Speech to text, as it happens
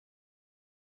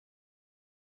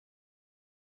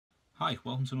Hi,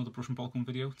 welcome to another Brush and Polygone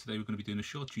video. Today we're going to be doing a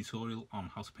short tutorial on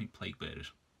how to paint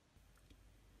Plaguebearers.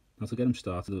 Now to get him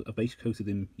started, I've base coated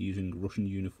him using Russian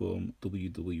Uniform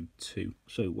WW2.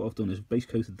 So what I've done is I've base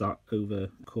coated that over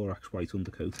Corax White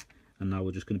undercoat, and now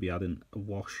we're just going to be adding a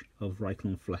wash of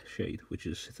Reikland Fleshshade, which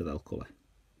is Citadel colour.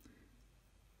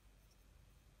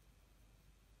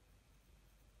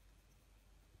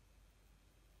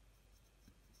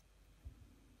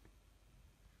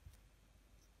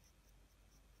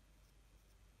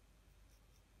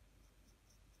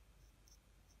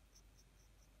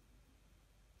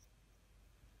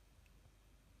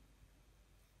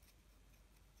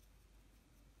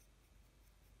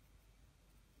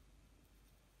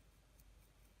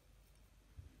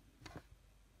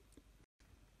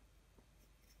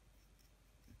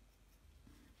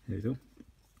 There we go.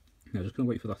 Now just going to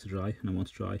wait for that to dry, and then once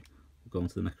dry, we'll go on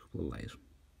to the next couple of layers.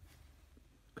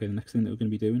 Okay, the next thing that we're going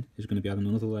to be doing is going to be adding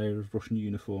another layer of Russian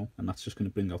Uniform, and that's just going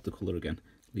to bring out the colour again,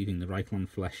 leaving the Reikland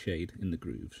Fleshshade in the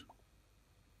grooves.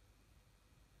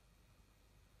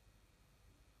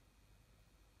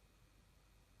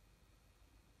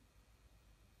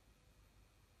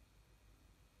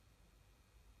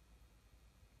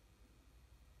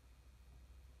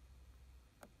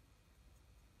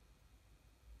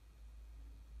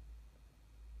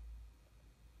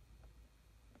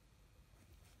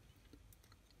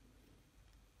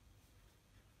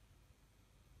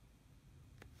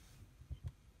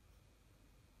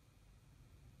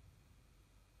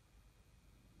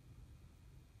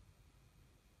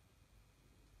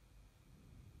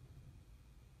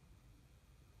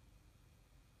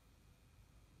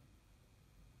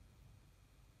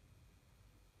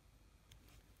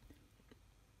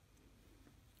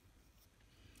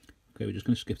 Okay, we're just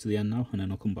going to skip to the end now, and then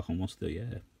I'll come back on once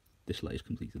this layer is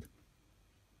completed.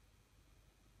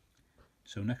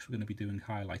 So next we're going to be doing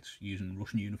highlights using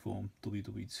Russian Uniform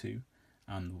WW2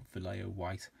 and Vallejo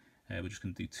White. We're just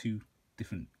going to do two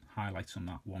different highlights on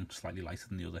that, one slightly lighter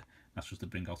than the other. That's just to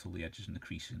bring out all the edges and the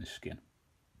creases in the skin.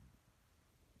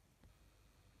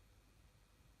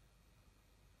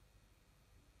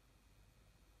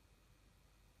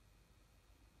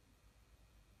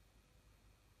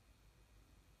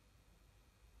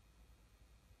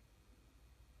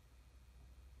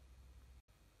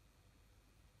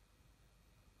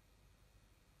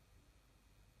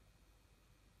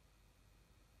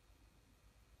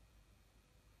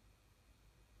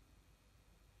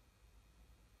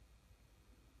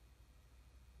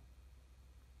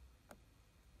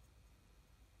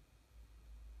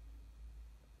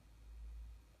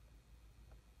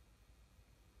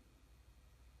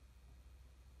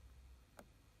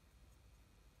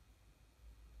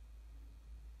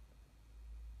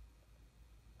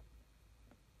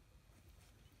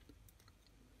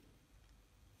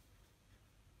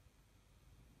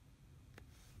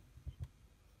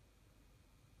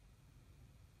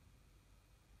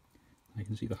 You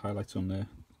can see the highlights on there,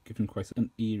 giving quite an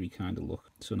eerie kind of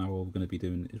look. So now all we're going to be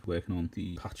doing is working on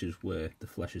the patches where the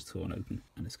flesh is torn open,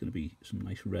 and it's going to be some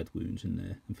nice red wounds in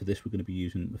there. And for this we're going to be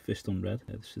using Mephiston Red,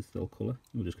 the Citadel colour.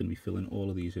 We're just going to be filling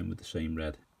all of these in with the same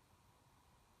red.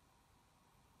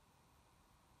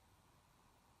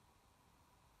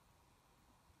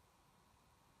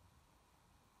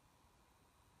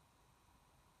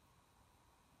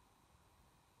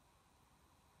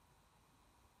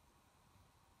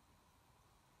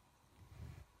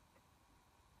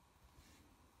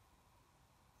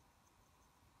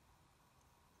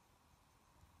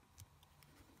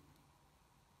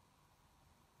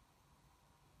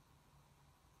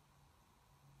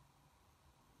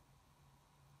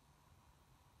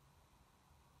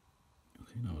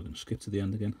 Okay, now we're going to skip to the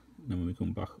end again, and then when we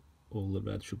come back all the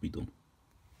red should be done.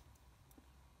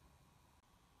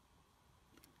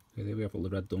 Okay, there we have all the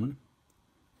red done.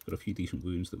 Got a few decent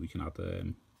wounds that we can add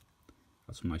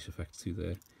some nice effects to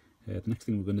there. The next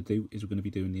thing we're going to do is we're going to be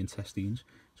doing the intestines.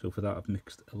 So for that I've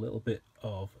mixed a little bit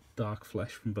of dark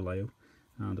flesh from Vallejo,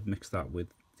 and I've mixed that with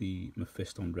the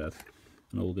Mephiston Red,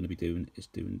 and all we're going to be doing is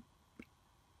doing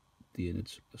the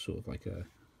innards, sort of like a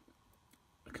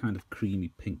kind of creamy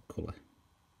pink colour.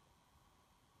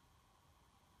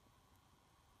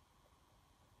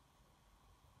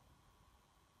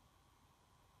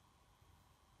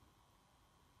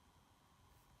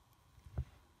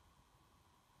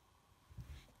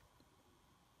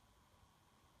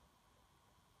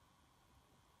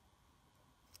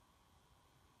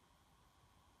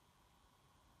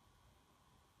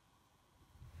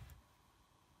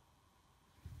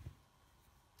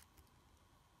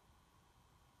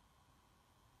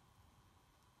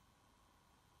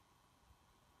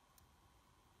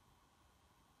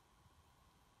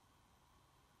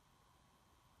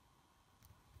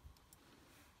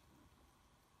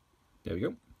 There we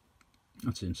go.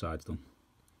 That's inside done.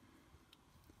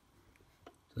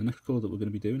 So the next colour that we're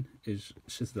going to be doing is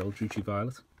Citadel Druchii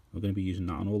Violet. We're going to be using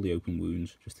that on all the open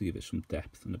wounds just to give it some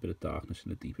depth and a bit of darkness in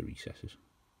the deeper recesses.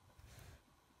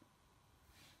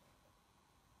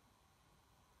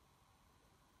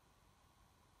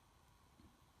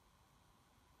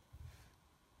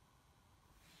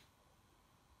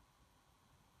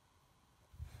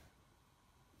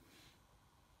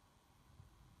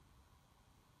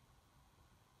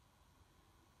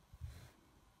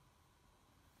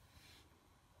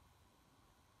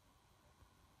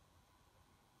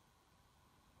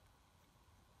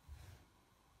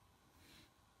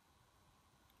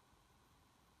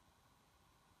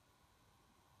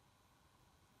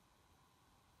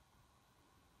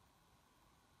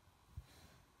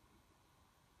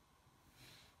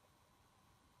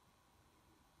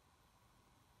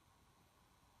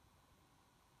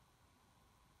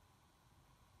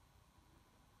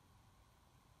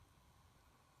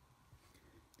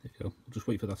 There we go. We'll just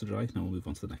wait for that to dry, now we'll move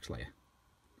on to the next layer.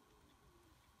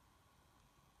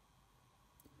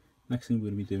 Next thing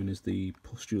we're going to be doing is the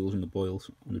pustules and the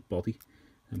boils on his body,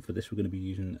 and for this we're going to be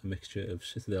using a mixture of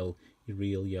Citadel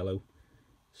Real Yellow,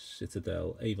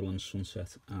 Citadel Avalon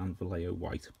Sunset and Vallejo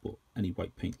White, but any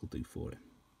white paint will do for it.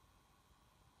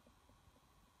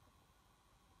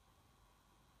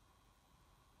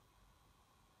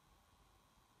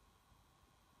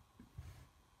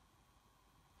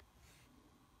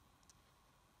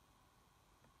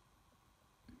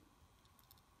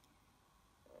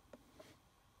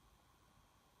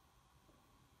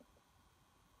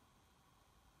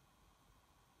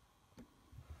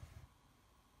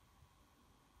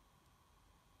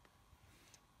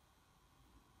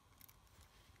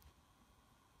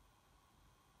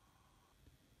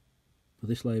 For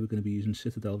this layer we're going to be using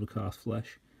Citadel Rakarth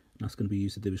flesh, and that's going to be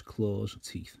used to do his claws,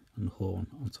 teeth and horn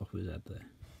on top of his head there.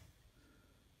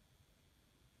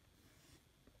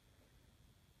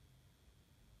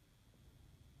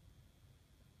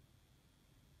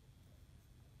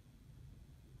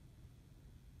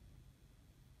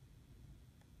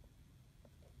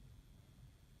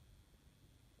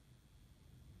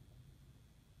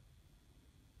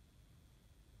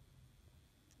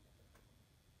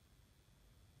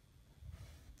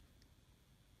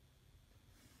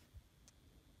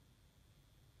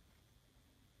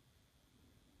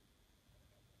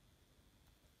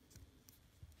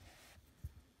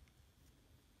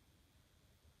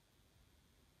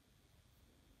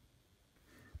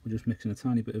 We're just mixing a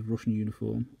tiny bit of Russian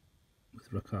uniform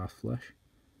with Rakarth flesh.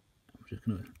 I'm just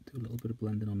going to do a little bit of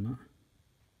blending on that.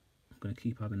 I'm going to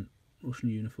keep adding Russian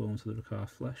uniform to the Rakarth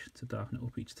flesh to darken it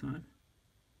up each time.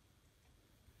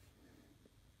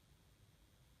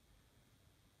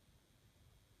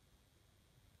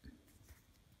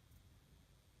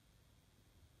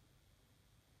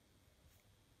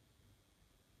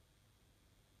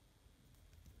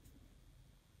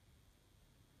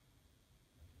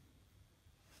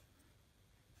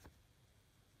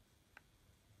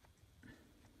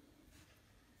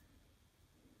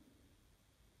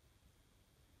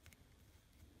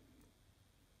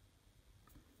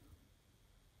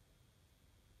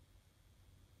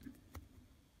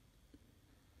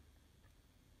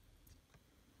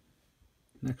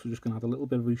 Next we're just going to add a little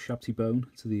bit of Ushabti bone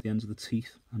to the ends of the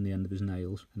teeth and the end of his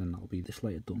nails, and then that'll be this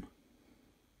layer done.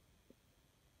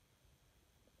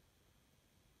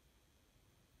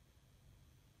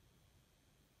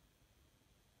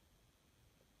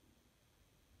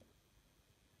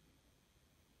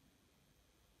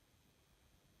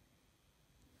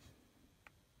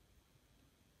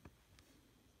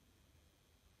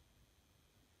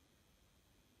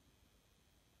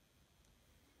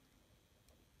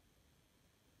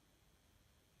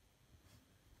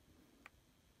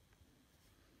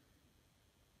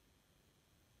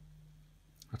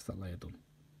 That's that layer done.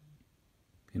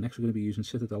 Okay, next we're going to be using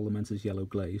Citadel Lamenters Yellow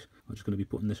Glaze. I'm just going to be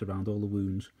putting this around all the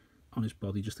wounds on his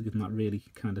body just to give him that really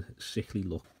kind of sickly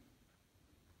look.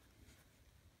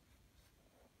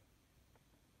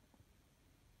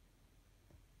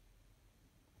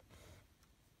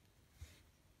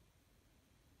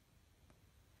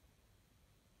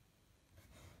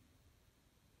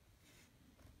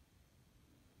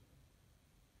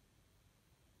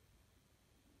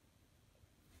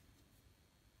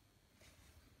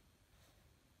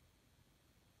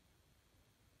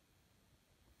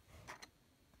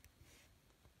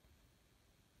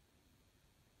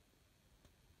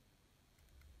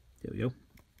 There we go.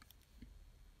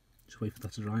 Just wait for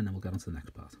that to dry and then we'll get on to the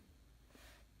next part.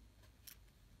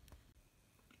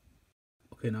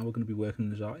 Okay, now we're going to be working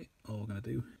on his eye. All we're going to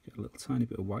do is get a little tiny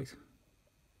bit of white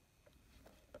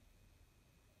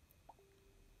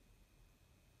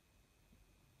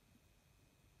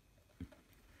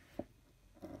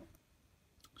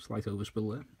Slight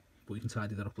overspill there, but we can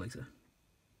tidy that up later.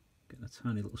 Getting a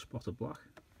tiny little spot of black.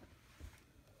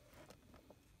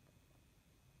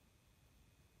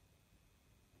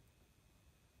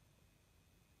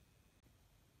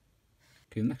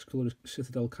 Okay, the next colour is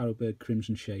Citadel Carroburg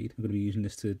Crimson Shade. I'm going to be using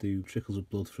this to do trickles of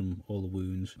blood from all the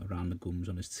wounds around the gums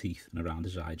on his teeth and around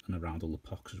his eyes and around all the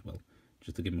pocks as well,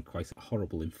 just to give him a quite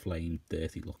horrible, inflamed,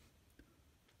 dirty look.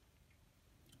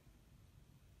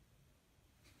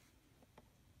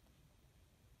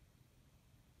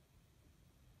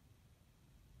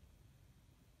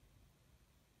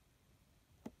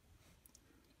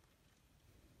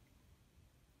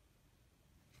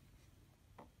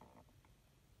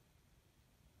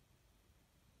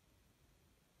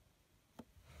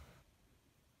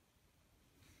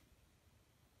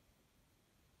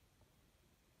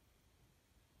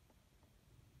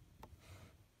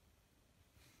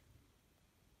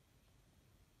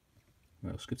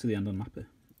 Well, skip to the end on that bit.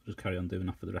 I'll just carry on doing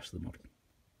that for the rest of the model.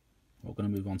 What we're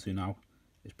going to move on to now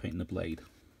is painting the blade.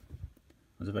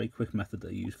 There's a very quick method that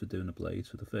I use for doing the blade.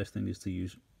 So the first thing is to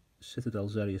use Citadel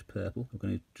Xereus Purple. I'm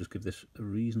going to just give this a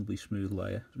reasonably smooth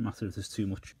layer. It doesn't matter if there's too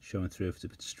much showing through, if it's a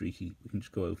bit streaky, we can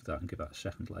just go over that and give that a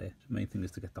second layer. So the main thing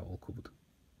is to get that all covered.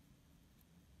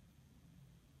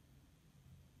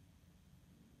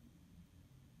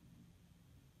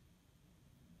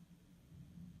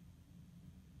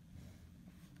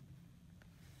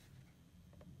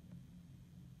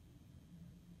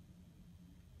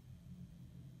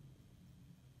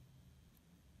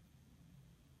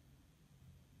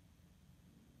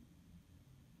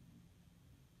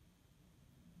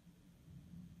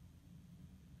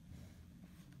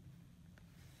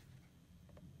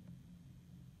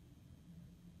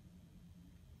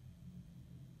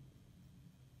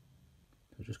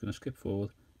 We're just going to skip forward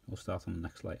and we'll start on the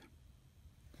next layer.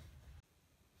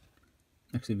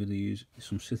 Next thing we're going to use is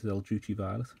some Citadel Druchii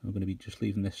Violet. I'm going to be just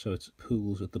leaving this so it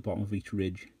pools at the bottom of each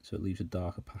ridge, so it leaves a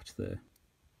darker patch there.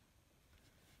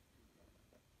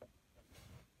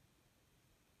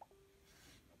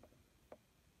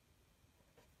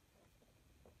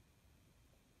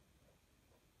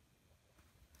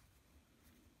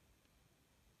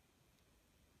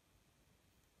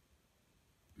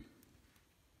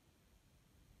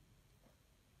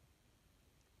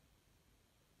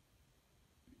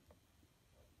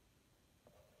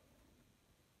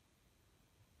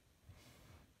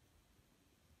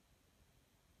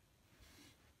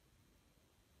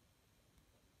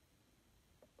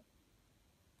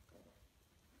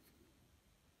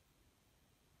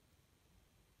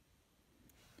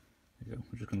 There you go.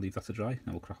 We're just going to leave that to dry,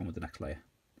 now we'll crack on with the next layer.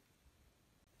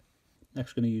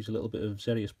 Next, we're going to use a little bit of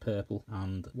Xereus Purple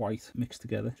and White mixed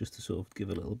together, just to sort of give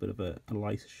a little bit of a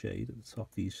lighter shade at the top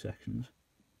of these sections.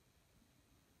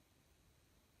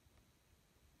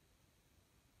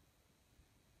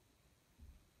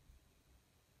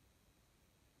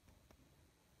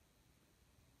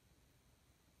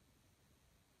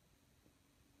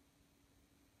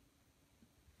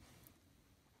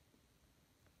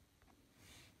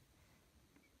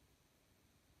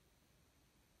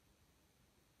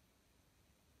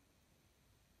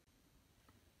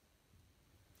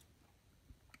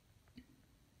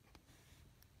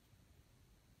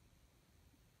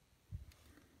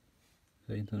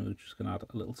 Okay, then we're just going to add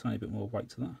a little tiny bit more white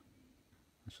to that.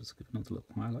 Let's just give another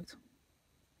little highlight.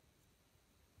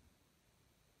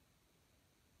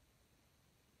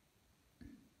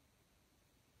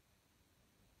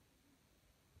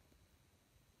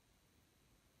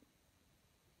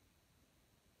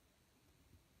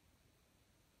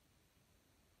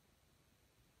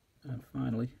 And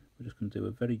finally, we're just going to do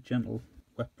a very gentle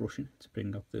wet brushing to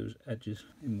bring out those edges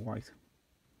in white.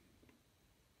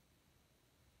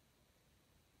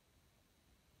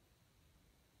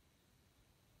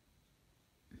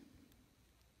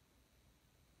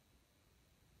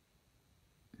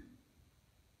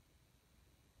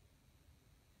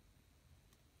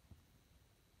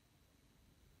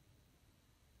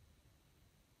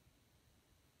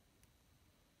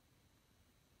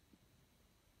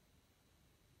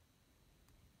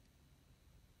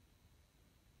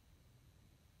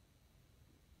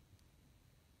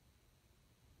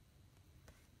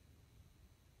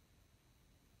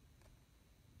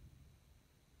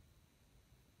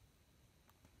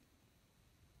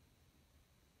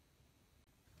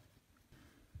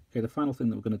 Okay, the final thing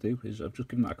that we're going to do is I've just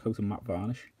given that a coat of matte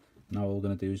varnish. Now all we're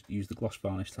going to do is use the gloss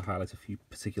varnish to highlight a few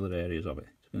particular areas of it.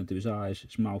 So we're going to do his eyes,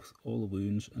 his mouth, all the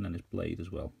wounds, and then his blade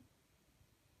as well.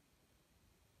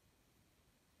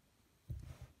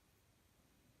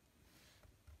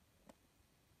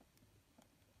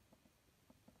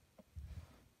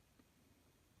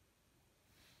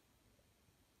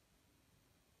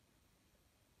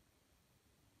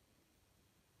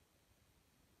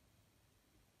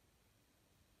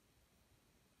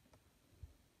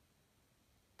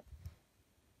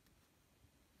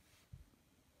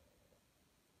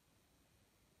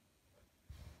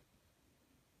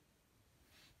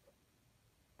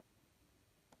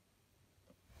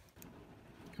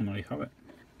 And there you have it.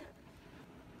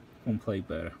 One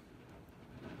Plaguebearer.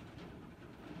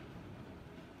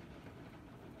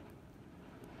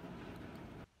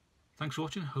 Thanks for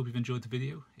watching, hope you've enjoyed the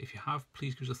video. If you have,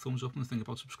 please give us a thumbs up and think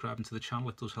about subscribing to the channel,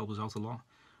 it does help us out a lot.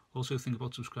 Also think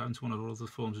about subscribing to one of our other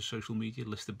forms of social media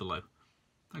listed below.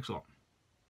 Thanks a lot.